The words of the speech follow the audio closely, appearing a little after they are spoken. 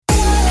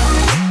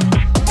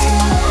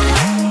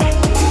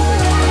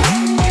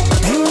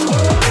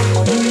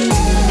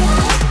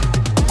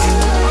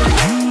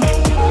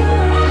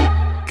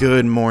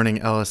Good morning,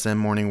 LSM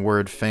Morning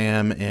Word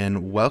fam,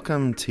 and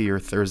welcome to your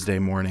Thursday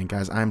morning,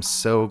 guys. I'm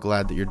so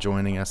glad that you're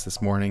joining us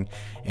this morning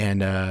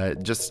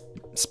and just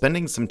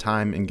spending some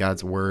time in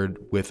God's Word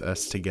with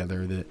us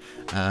together.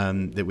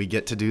 That we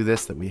get to do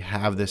this, that we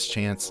have this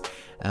chance.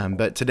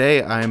 But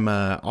today, I'm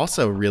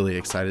also really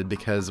excited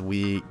because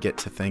we get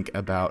to think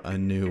about a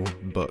new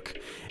book.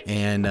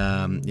 And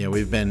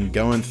we've been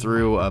going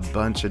through a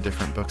bunch of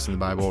different books in the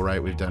Bible,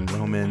 right? We've done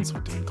Romans,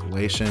 we've done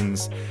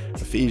Galatians,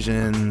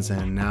 Ephesians,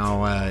 and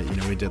now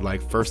we did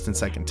like 1st and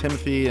 2nd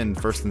Timothy and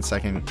 1st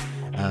and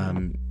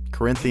 2nd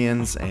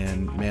Corinthians.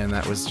 And man,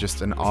 that was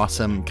just an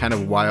awesome kind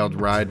of wild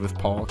ride with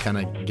Paul, kind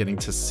of getting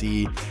to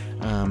see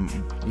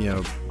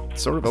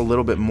sort of a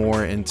little bit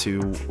more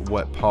into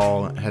what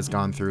Paul has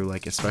gone through,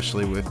 like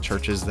especially with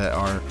churches that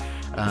are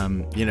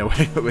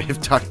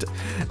we've talked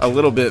a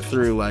little bit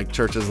through like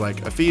churches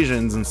like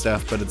Ephesians and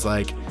stuff, but it's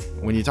like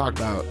when you talk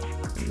about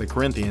the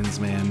Corinthians,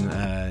 man,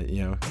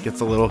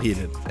 gets a little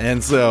heated.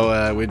 And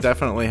so we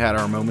definitely had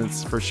our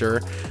moments for sure.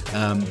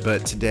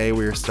 But today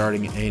we are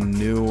starting a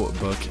new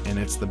book, and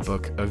it's the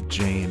book of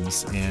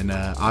James. And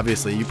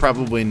obviously you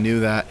probably knew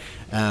that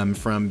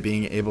from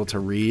being able to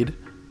read.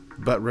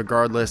 But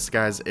regardless,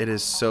 guys, it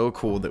is so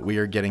cool that we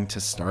are getting to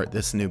start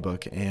this new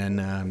book. And,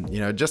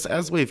 just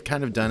as we've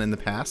kind of done in the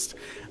past,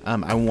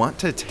 I want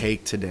to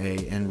take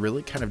today and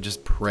really kind of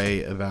just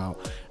pray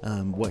about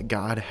what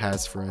God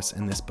has for us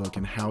in this book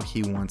and how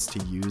he wants to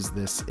use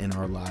this in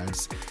our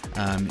lives.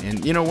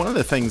 One of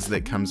the things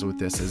that comes with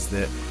this is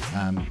that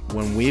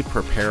when we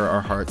prepare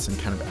our hearts and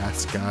kind of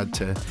ask God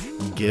to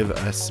give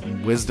us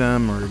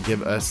wisdom or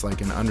give us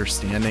like an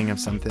understanding of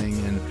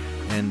something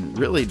and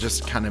really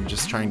just kind of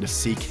just trying to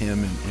seek him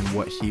and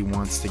what he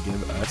wants to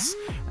give us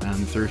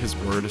through his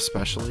word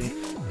especially,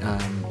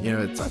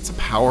 that's a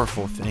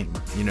powerful thing,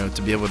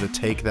 to be able to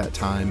take that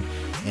time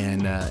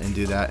and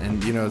do that.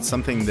 And it's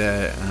something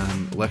that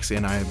Lexi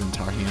and I have been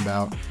talking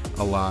about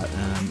a lot,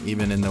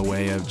 even in the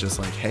way of just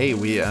like, hey,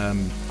 we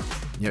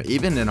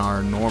even in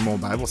our normal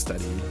Bible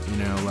study,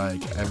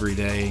 like every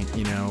day,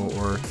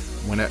 or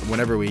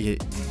whenever we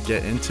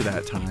get into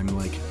that time,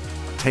 like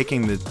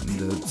taking the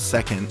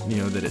second,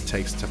 that it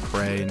takes to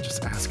pray and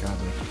just ask God,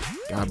 like,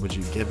 God, would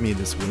you give me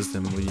this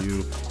wisdom? Will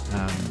you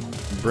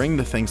bring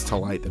the things to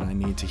light that I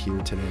need to hear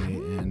today?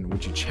 And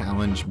would you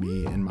challenge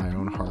me in my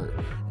own heart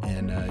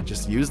and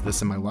just use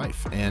this in my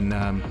life? And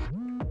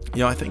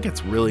I think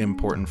it's really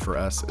important for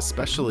us,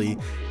 especially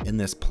in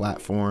this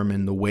platform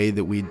and the way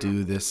that we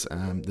do this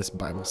this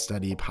Bible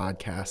study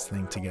podcast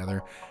thing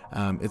together.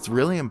 It's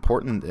really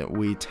important that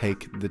we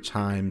take the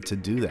time to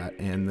do that,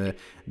 and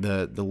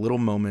the little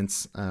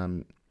moments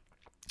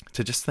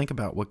to just think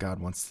about what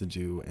God wants to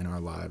do in our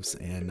lives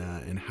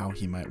and how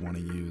he might want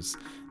to use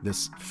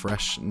this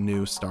fresh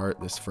new start,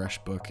 this fresh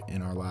book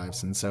in our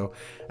lives. And so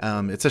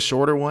it's a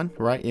shorter one,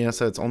 right?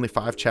 So it's only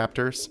 5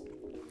 chapters.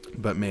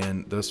 But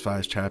man, those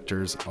 5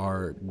 chapters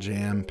are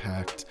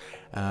jam-packed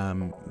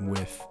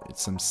with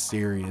some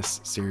serious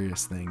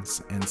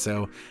things. And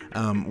so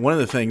one of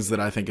the things that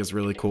I think is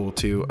really cool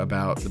too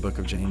about the book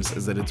of James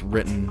is that it's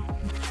written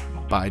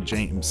by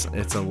James.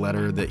 It's a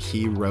letter that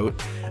he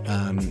wrote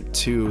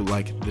to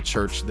like the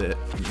church that,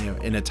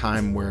 in a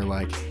time where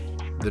like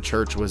the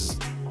church was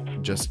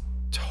just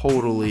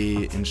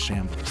totally in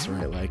shambles,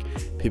 right? Like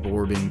people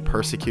were being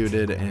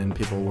persecuted and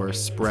people were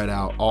spread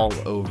out all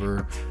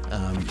over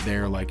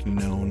their like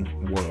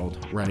known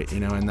world, right?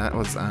 And that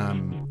was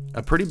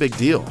a pretty big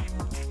deal.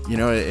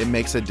 It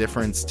makes a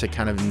difference to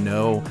kind of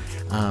know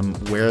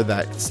where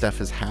that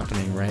stuff is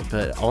happening, right?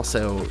 But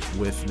also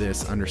with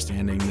this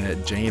understanding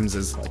that James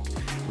is like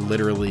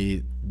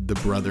literally the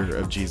brother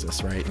of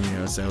Jesus, right?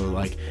 So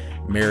like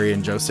Mary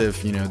and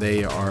Joseph,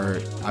 they are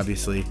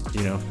obviously,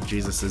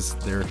 Jesus is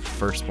their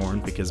firstborn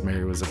because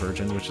Mary was a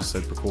virgin, which is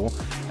super cool.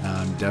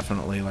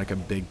 Definitely like a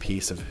big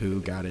piece of who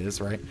God is,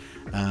 right?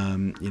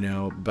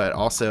 But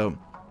also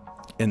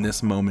in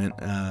this moment,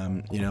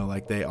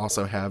 like they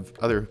also have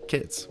other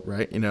kids,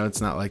 right?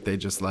 It's not like they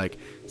just like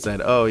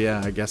said, oh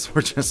yeah, I guess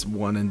we're just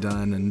one and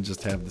done and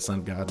just have the Son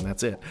of God and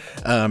that's it.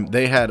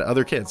 They had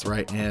other kids,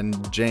 right?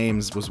 And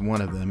James was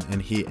one of them,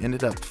 and he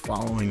ended up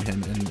following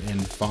him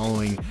and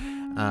following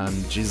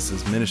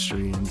Jesus'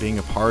 ministry and being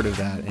a part of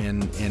that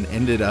and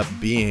ended up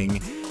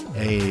being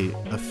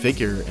a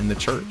figure in the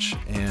church,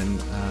 and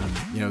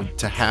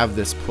to have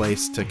this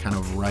place to kind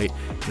of write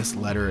this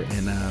letter.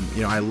 And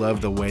I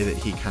love the way that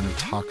he kind of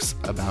talks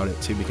about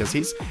it too, because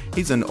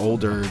he's an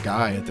older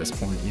guy at this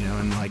point,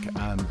 and like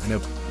I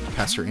know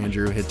Pastor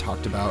Andrew had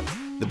talked about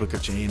the book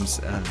of James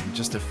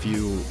just a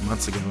few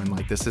months ago, and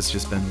like this has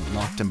just been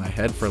locked in my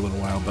head for a little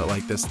while, but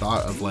like this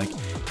thought of like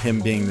him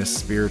being this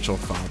spiritual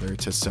father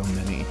to so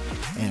many.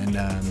 And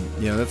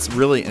that's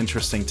really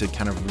interesting to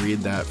kind of read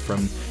that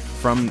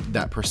from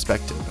that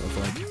perspective of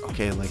like,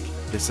 okay, like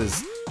this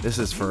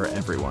is for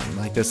everyone.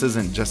 Like this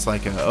isn't just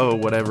like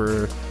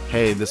whatever,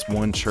 hey, this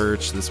one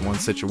church, this one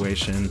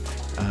situation.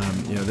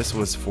 This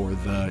was for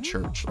the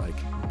church, like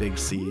Big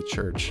C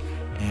church.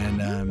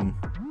 And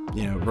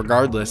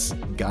regardless,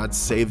 God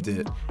saved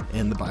it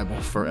in the Bible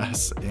for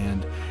us.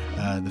 And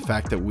the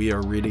fact that we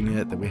are reading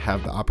it, that we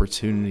have the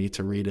opportunity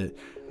to read it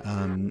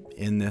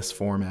in this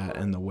format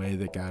and the way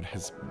that God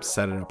has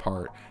set it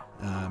apart,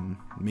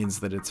 means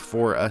that it's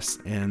for us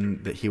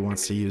and that he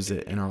wants to use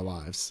it in our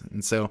lives.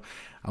 And so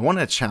I want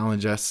to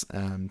challenge us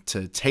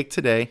to take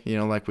today,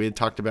 like we had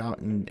talked about,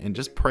 and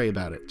just pray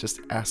about it. Just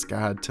ask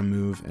God to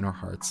move in our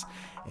hearts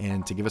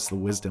and to give us the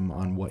wisdom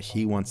on what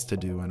he wants to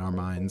do in our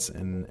minds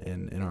and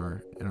in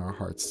our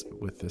hearts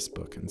with this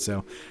book. And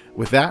so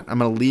with that, I'm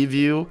going to leave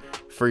you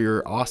for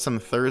your awesome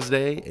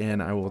Thursday,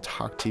 and I will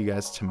talk to you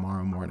guys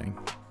tomorrow morning.